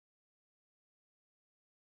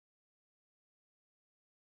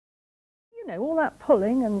know, all that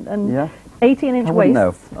pulling and Yeah. 18-inch I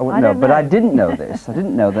waists. wouldn't know. But I didn't know this. I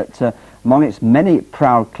didn't know that among its many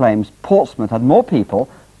proud claims, Portsmouth had more people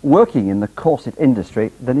working in the corset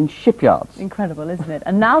industry than in shipyards. Incredible, isn't it?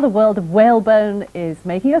 And now the world of whalebone is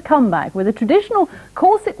making a comeback, with a traditional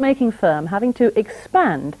corset-making firm having to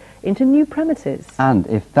expand into new premises. And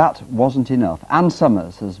if that wasn't enough, Anne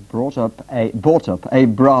Summers has bought up a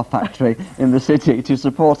bra factory in the city to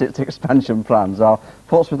support its expansion plans. Our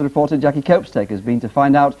Portsmouth reporter Jackie Copestake has been to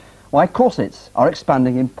find out why corsets are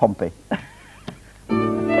expanding in Pompey.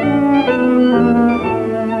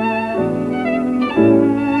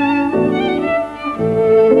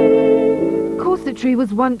 Corsetry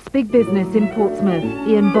was once big business in Portsmouth.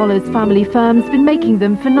 Ian Vollers' family firm's been making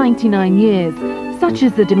them for 99 years. Such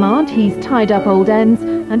is the demand, he's tied up old ends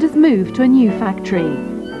and has moved to a new factory.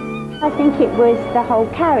 I think it was the whole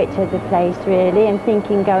character of the place, really, and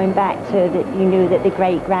thinking, going back to that, you knew that the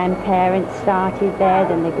great-grandparents started there,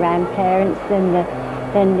 then the grandparents,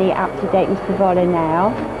 then the up-to-date Mr. Voller now,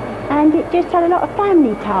 and it just had a lot of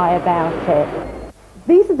family tie about it.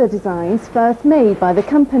 These are the designs first made by the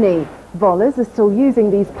company. Vollers are still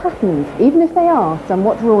using these patterns, even if they are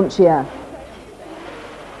somewhat raunchier.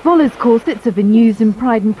 Vollers Corsets have been used in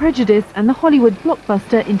Pride and Prejudice and the Hollywood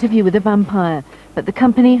blockbuster Interview with a Vampire, but the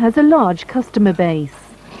company has a large customer base.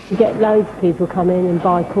 We get loads of people come in and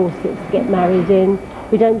buy corsets to get married in.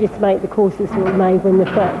 We don't just make the corsets that were made when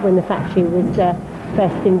the factory was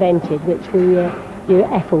first invented, which we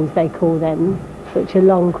effles they call them, which are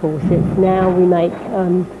long corsets. Now we make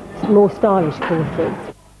more stylish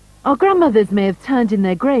corsets. Our grandmothers may have turned in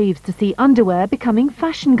their graves to see underwear becoming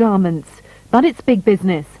fashion garments, but it's big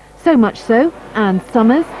business. So much so, Anne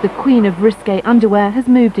Summers, the queen of risque underwear, has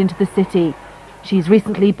moved into the city. She's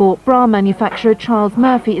recently bought bra manufacturer Charles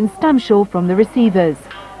Murphy in Stamshaw from the receivers.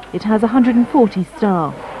 It has 140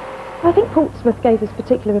 staff. I think Portsmouth gave us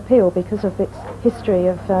particular appeal because of its history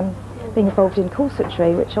of being involved in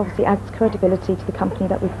corsetry, which obviously adds credibility to the company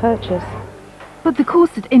that we've purchased. But the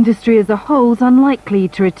corset industry as a whole is unlikely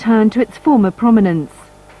to return to its former prominence.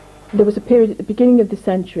 There was a period at the beginning of the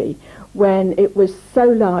century when it was so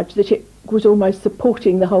large that it was almost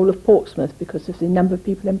supporting the whole of Portsmouth because of the number of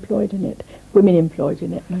people employed in it, women employed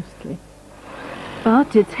in it mostly.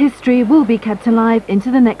 But its history will be kept alive into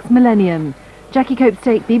the next millennium. Jackie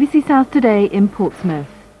Copestake, BBC South Today in Portsmouth.